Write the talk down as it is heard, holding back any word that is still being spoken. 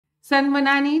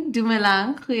Sanmanani,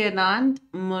 Dumelang, Kuyanand,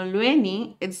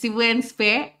 Molweni, and Siwen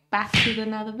Spare, back with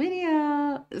another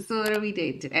video. So what are we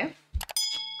doing today?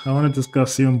 I want to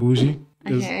discuss Cyan Boujee.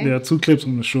 Okay. There are 2 clips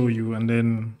I'm going to show you, and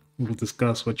then we'll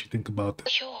discuss what you think about it.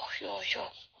 Sure.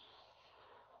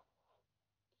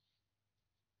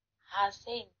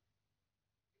 Hassan.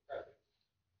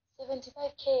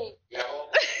 75K.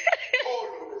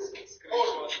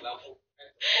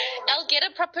 I'll get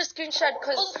a proper screenshot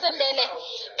because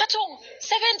Patong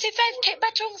 75K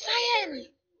Patong Cyan.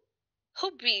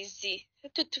 Who busy?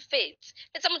 To fate.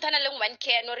 Let's someone 1K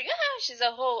and she's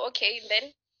a hoe. Okay,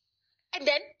 and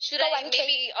then should I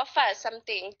maybe offer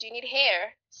something? Do you need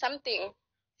hair? Something.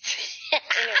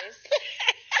 Anyways.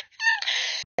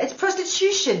 It's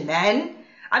prostitution, man.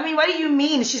 I mean, what do you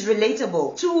mean she's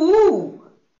relatable? To who?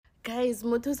 Guys,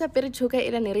 motho sa pere choka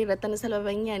ila nere ratana sala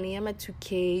banyane ya ma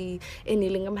 2K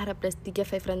eniling am hara plastic ya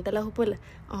 5 rand la hopola.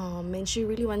 Oh man, she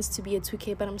really wants to be a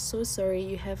 2K, but I'm so sorry.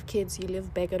 You have kids, you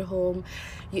live back at home,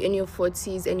 you're in your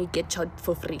 40s and you get child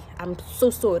for free. I'm so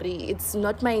sorry. It's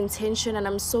not my intention, and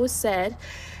I'm so sad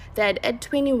that at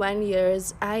 21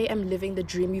 years I am living the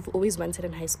dream you've always wanted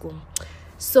in high school.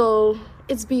 So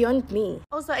it's beyond me.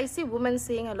 Also, I see women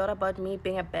saying a lot about me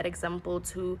being a bad example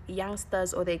to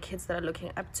youngsters or their kids that are looking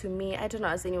up to me. I don't know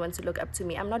as anyone to look up to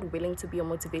me. I'm not willing to be a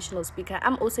motivational speaker.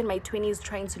 I'm also in my 20s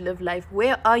trying to live life.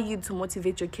 Where are you to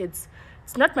motivate your kids?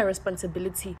 It's not my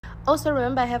responsibility. Also,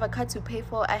 remember, I have a car to pay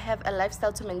for. I have a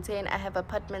lifestyle to maintain. I have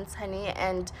apartments, honey.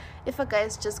 And if a guy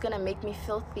is just gonna make me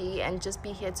filthy and just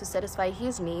be here to satisfy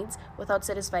his needs without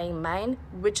satisfying mine,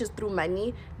 which is through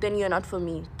money, then you're not for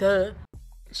me. Duh.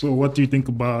 So what do you think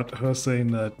about her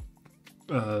saying that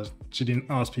she didn't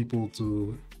ask people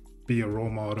to be a role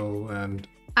model? And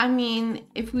I mean,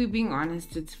 if we're being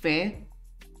honest, it's fair.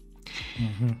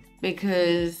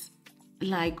 Because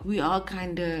like we are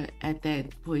kind of at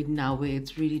that point now where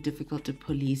it's really difficult to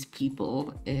police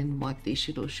people in what they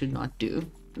should or should not do.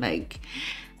 Like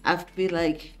I feel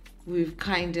like we've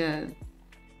kind of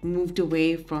moved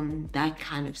away from that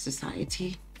kind of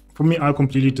society. For me, I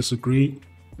completely disagree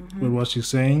with what she's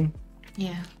saying.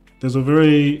 Yeah. There's a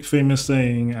very famous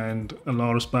saying, and a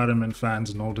lot of Spider-Man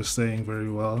fans know this saying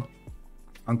very well.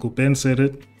 Uncle Ben said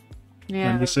it. Yeah.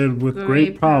 And he said, with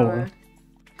great power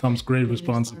comes great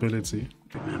responsibility.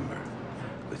 Remember,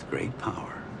 with great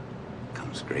power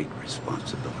comes great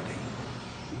responsibility.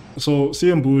 So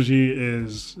Cyan Boujee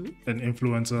is an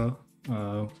influencer,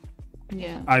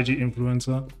 IG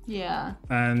influencer. Yeah.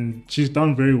 And she's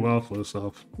done very well for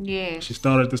herself. Yeah. She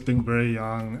started this thing very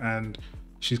young, and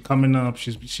she's coming up.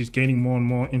 She's gaining more and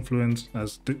more influence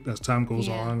as time goes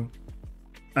on,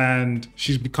 and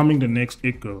she's becoming the next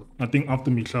it girl. I think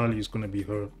after Mihlali is gonna be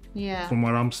her. Yeah. From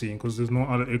what I'm seeing, because there's no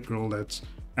other it girl that's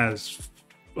as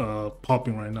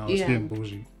popping right now as Cyan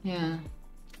Boujee. Yeah.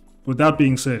 With that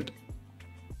being said,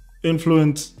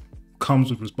 influence comes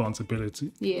with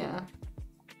responsibility. Yeah.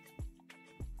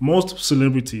 Most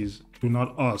celebrities do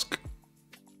not ask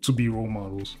to be role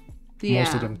models.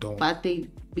 Most of them don't. But they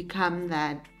become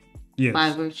that by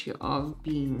virtue of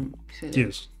being celebrities.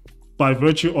 Yes. By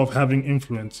virtue of having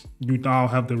influence, you now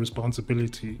have the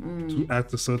responsibility to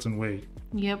act a certain way.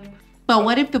 Yep. But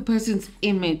what if the person's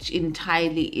image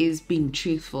entirely is being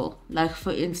truthful? Like,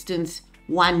 for instance,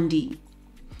 Wandi.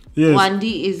 Yes.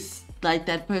 Wandi is like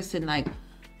that person, like,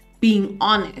 being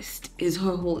honest is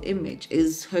her whole image,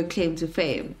 is her claim to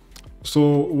fame.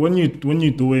 So when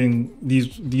you're doing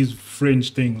these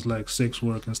fringe things like sex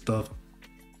work and stuff,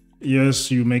 yes,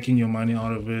 you're making your money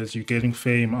out of it, you're getting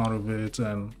fame out of it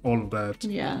and all of that.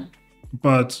 Yeah.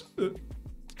 But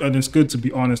and it's good to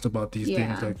be honest about these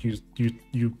things. Like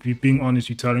you being honest,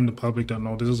 you're telling the public that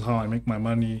no, this is how I make my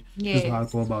money, this is how I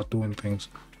go about doing things.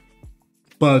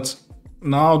 But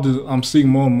now I'm seeing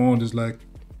more and more there's like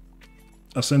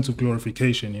a sense of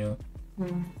glorification,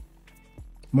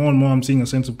 More and more I'm seeing a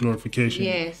sense of glorification.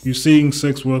 Yes. You're seeing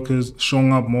sex workers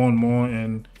showing up more and more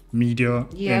in media,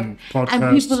 in podcasts.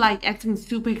 And people like acting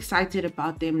super excited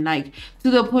about them, like to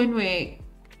the point where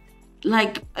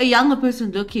like a younger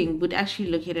person looking would actually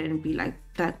look at it and be like,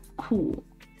 that's cool.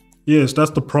 Yes,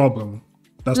 that's the problem.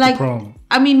 That's like, the problem.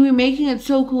 I mean, we're making it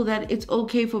so cool that it's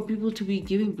okay for people to be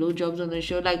giving blowjobs on the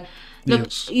show. Like,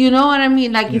 look, you know what I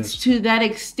mean? Like, it's to that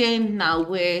extent now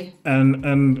where... And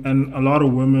a lot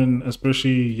of women,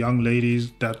 especially young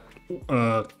ladies that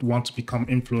want to become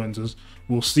influencers,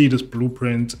 will see this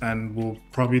blueprint and will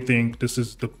probably think this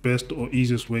is the best or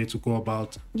easiest way to go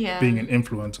about being an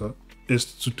influencer, is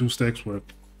to do sex work.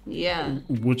 Yeah.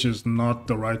 Which is not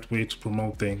the right way to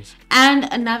promote things. And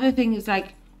another thing is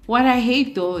like, what I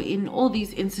hate though in all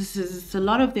these instances is a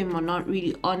lot of them are not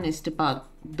really honest about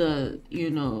the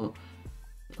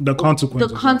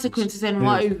consequences and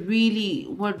what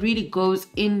really goes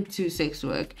into sex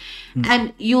work.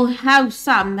 And you'll have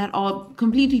some that are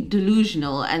completely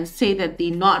delusional and say that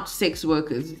they're not sex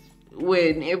workers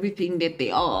when everything that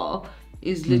they are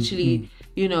is literally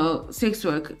sex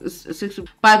work.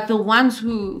 But the ones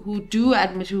who do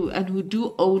admit who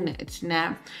do own it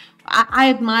now, I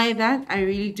admire that. I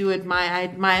really do admire. I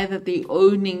admire that they're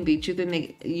owning the truth,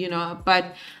 and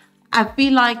but I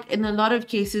feel like in a lot of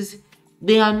cases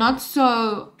they are not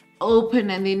so open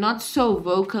and they're not so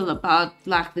vocal about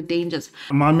like the dangers.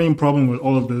 My main problem with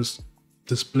all of this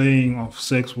displaying of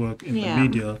sex work in the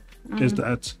media is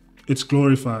that it's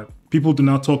glorified. People do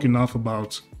not talk enough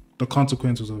about the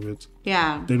consequences of it.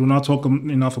 Yeah. They do not talk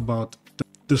enough about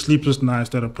the sleepless nights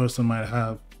that a person might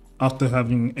have after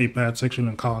having a bad sexual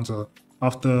encounter,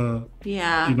 after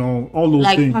all those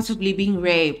like things, possibly being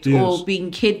raped or being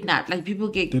kidnapped. Like people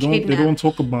get kidnapped. They don't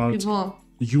talk about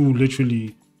you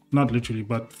literally, not literally,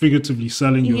 but figuratively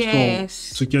selling your soul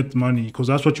to get money, because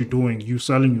that's what you're doing. You're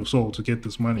selling your soul to get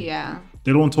this money. Yeah.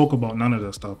 They don't talk about none of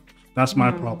that stuff. That's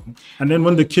my problem. And then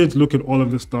when the kids look at all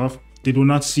of this stuff, they do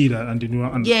not see that and they do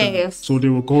not understand. Yes. So they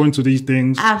will go into these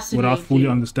things without fully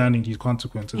understanding these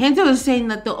consequences. Hence I was saying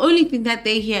that the only thing that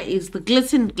they hear is the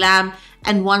glitz and glam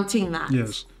and wanting that.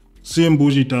 Yes. Cyan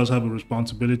Boujee does have a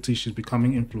responsibility. She's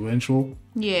becoming influential.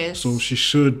 Yes. So she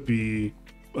should be,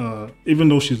 even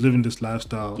though she's living this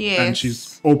lifestyle and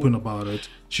she's open about it,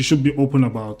 she should be open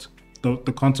about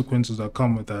the consequences that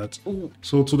come with that. Ooh.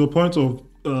 So to the point of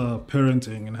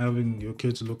parenting and having your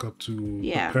kids look up to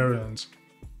the parents,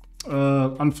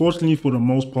 unfortunately for the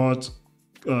most part,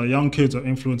 young kids are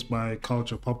influenced by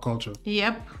culture, pop culture.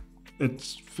 Yep.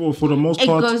 It's for the most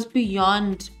part, it goes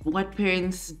beyond what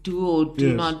parents do or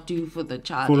do not do for the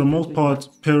child. For the most part,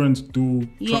 parents do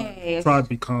try to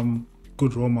become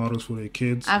good role models for their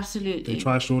kids. Absolutely. They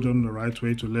try to show them the right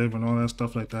way to live and all that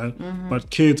stuff like that. But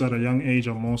kids at a young age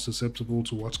are more susceptible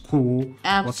to what's cool,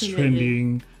 what's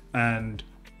trending, and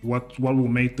what will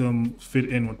make them fit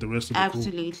in with the rest of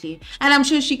the group. And I'm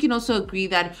sure she can also agree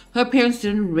that her parents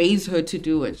didn't raise her to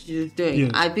do what she's doing.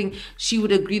 Yes. I think she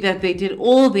would agree that they did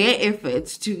all their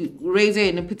efforts to raise her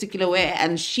in a particular way,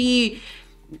 and she,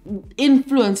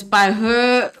 influenced by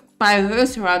her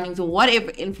surroundings or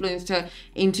whatever, influenced her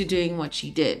into doing what she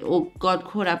did, or got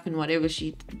caught up in whatever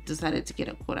she decided to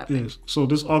get caught up in. So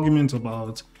this argument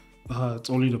about it's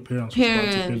only the parents'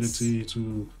 responsibility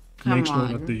to make sure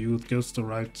that the youth gets the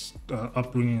right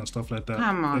upbringing and stuff like that.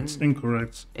 It's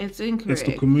incorrect. It's incorrect.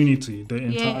 It's the community, the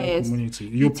entire community.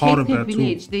 You're part of that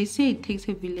too. They say it takes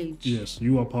a village. Yes,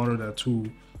 you are part of that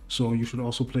too. So you should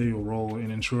also play your role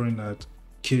in ensuring that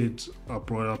kids are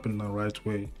brought up in the right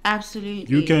way.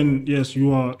 Absolutely. You can, yes,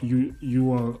 you are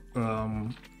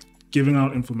giving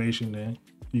out information there.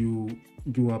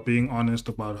 You are being honest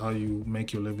about how you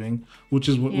make your living, which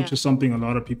is something a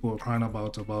lot of people are crying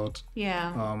about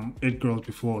it girls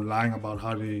before, lying about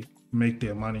how they make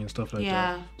their money and stuff like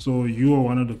that. So you are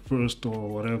one of the first or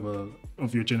whatever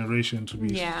of your generation to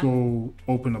be so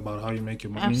open about how you make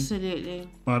your money. Absolutely.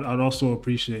 But I'd also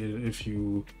appreciate it if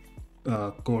you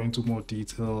go into more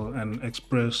detail and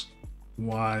express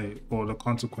why or the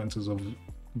consequences of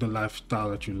the lifestyle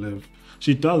that you live.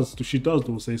 She does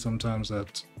though say sometimes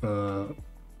that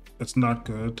it's not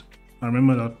good. I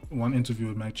remember that one interview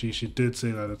with MacG, she did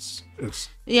say that it's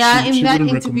in that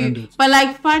interview. But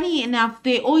like, funny enough,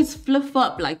 they always flip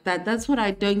up like that. That's what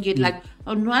I don't get. Like,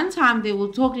 on one time they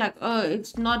will talk like, oh,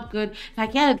 it's not good.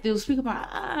 Like, they'll speak about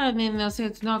and then they'll say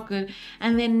it's not good.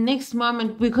 And then next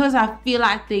moment, because I feel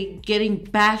like they're getting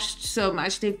bashed so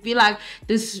much, they feel like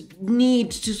this need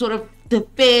to sort of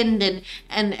defend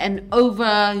and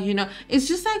over, it's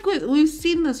just like we've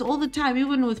seen this all the time,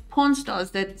 even with porn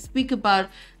stars that speak about,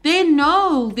 they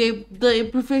know the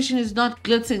profession is not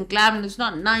glitz and glam and it's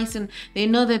not nice, and they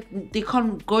know that they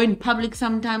can't go in public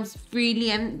sometimes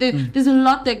freely, and there's a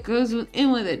lot that goes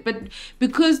in with it. But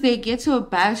because they get so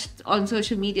bashed on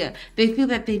social media, they feel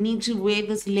that they need to wear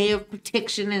this layer of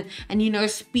protection and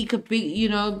speak a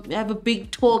big, have a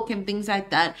big talk and things like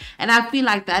that. And I feel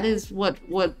like that is what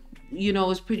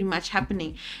was pretty much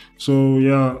happening. So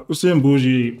Cyan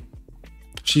Boujee,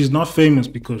 she's not famous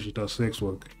because she does sex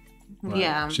work. Right?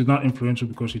 Yeah. She's not influential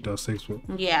because she does sex work.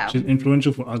 Yeah. She's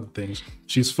influential for other things.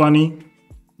 She's funny.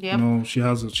 Yep. She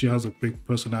has a big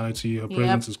personality. Her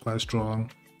presence is quite strong.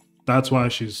 That's why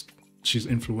she's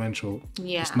influential.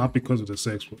 Yeah. It's not because of the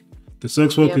sex work. The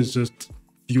sex work is just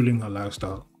fueling her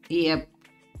lifestyle. Yep.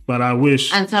 But I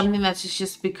wish, and something that she's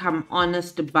just become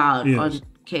honest about. Yes.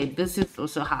 Okay, this is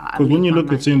also how I. Because when you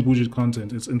look at Cyan Boujee's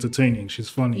content, it's entertaining. She's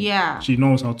funny. Yeah. She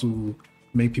knows how to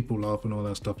make people laugh and all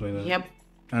that stuff like that. Yep.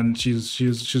 And she's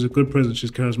a good person.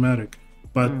 She's charismatic.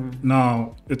 But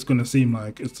now it's gonna seem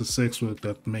like it's the sex work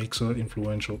that makes her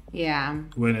influential. Yeah.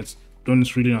 When it's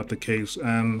really not the case.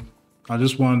 And I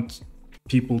just want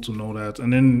people to know that.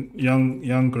 And then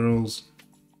young girls,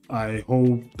 I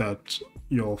hope that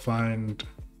you'll find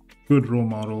good role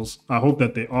models. I hope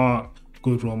that there are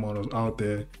good role models out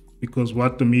there, because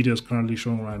what the media is currently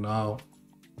showing right now,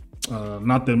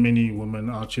 not that many women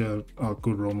out here are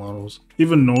good role models.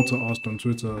 Even Nota asked on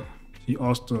Twitter, he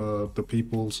asked the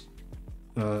peoples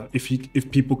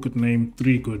if people could name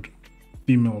 3 good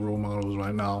female role models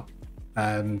right now,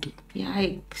 and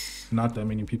yikes, not that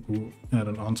many people had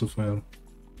an answer for him.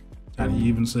 And he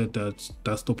even said that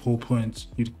that's the whole point.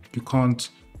 You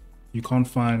can't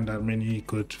find that many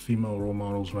good female role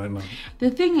models right now. The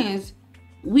thing is,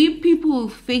 we people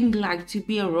think like to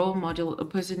be a role model, a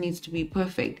person needs to be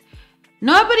perfect.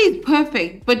 Nobody's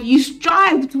perfect, but you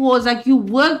strive towards, like you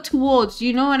work towards,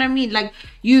 you know what I mean? Like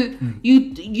you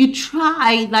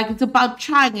try, like it's about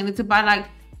trying, and it's about like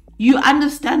you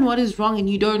understand what is wrong and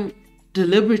you don't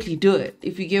deliberately do it,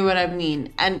 if you get what I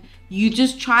mean. And you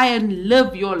just try and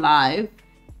live your life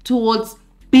towards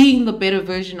being the better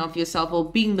version of yourself, or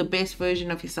being the best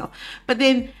version of yourself. But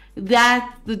then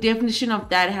the definition of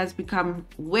that has become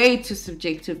way too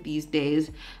subjective these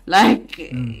days. Like,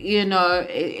 you know,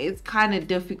 it's kind of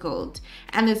difficult.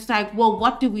 And it's like, well,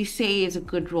 what do we say is a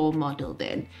good role model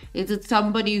then? Is it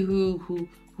somebody who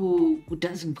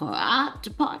doesn't go out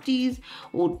to parties?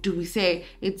 Or do we say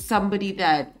it's somebody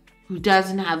who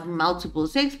doesn't have multiple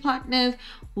sex partners,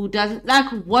 who doesn't, like,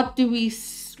 what do we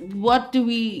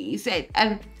say?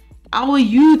 And our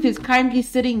youth is currently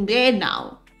sitting there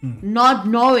now, not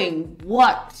knowing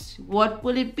what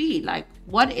will it be, like,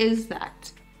 what is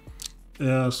that?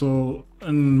 Yeah, so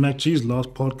in MacG's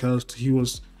last podcast, he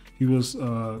was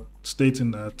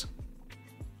stating that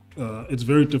it's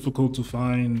very difficult to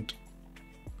find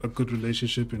a good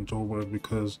relationship in Joburg,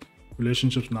 because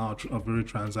relationships now are very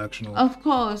transactional. Of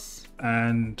course.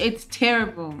 And it's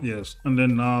terrible. Yes. And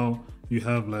then now you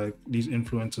have like these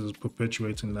influencers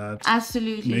perpetuating that.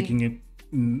 Absolutely.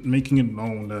 Making it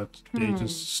known that they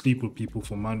just sleep with people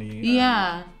for money.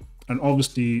 Yeah. And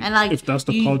obviously, and like, if that's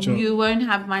the culture, you won't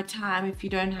have my time if you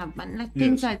don't have money. Like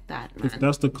things like that, man. If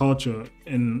that's the culture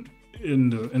in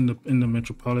the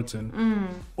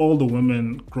metropolitan, all the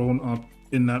women grown up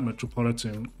in that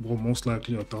metropolitan will most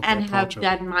likely adopt and that have culture.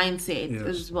 That mindset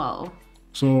as well.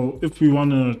 So if we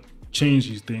want to change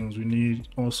these things, we need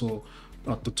also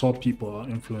at the top people, our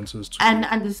influencers, to and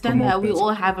understand that we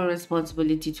all have a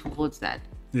responsibility towards that.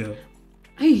 Yeah.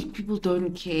 Hey, people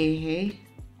don't care, hey.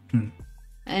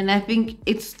 And I think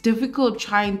it's difficult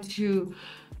trying to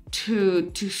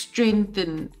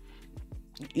strengthen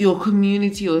your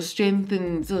community or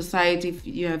strengthen society if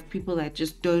you have people that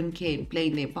just don't care and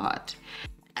playing their part.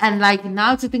 And like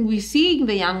now it's the thing, we're seeing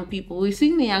the young people, we're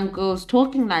seeing the young girls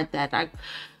talking like that. Like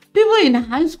people in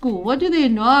high school, what do they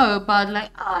know about,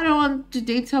 like, oh, I don't want to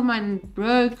date someone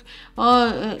broke, or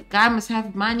a guy must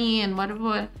have money and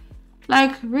whatever.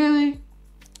 Like, really?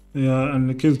 Yeah, and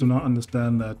the kids do not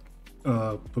understand that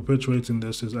perpetuating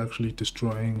this is actually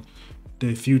destroying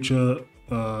their future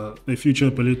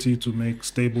ability to make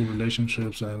stable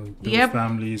relationships and build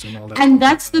families and all that. And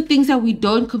that's the things that we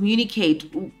don't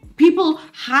communicate. People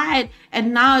hide,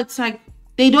 and now it's like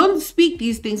they don't speak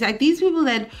these things. Like these people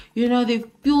that, you know, they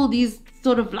fuel these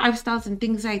sort of lifestyles and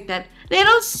things like that. They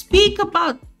don't speak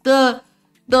about the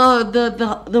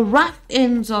rough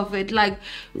ends of it. Like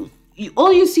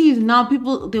all you see is now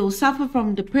people, they will suffer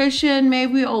from depression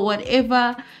maybe or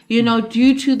whatever, you know,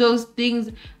 due to those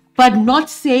things, but not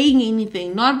saying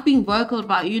anything, not being vocal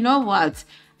about, you know what,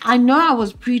 I know I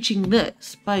was preaching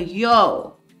this, but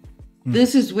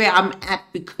this is where I'm at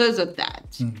because of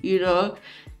that, you know,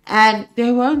 and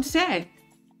they won't say.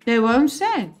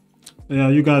 Yeah,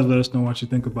 you guys let us know what you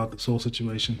think about this whole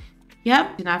situation.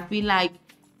 Yep, and I feel like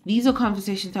these are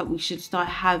conversations that we should start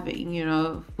having, you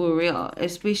know, for real,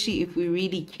 especially if we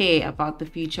really care about the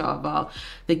future of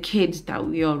the kids that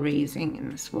we are raising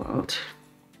in this world.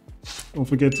 Don't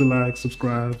forget to like,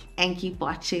 subscribe, and keep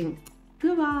watching.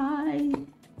 Goodbye.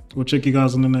 We'll check you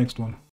guys in the next one.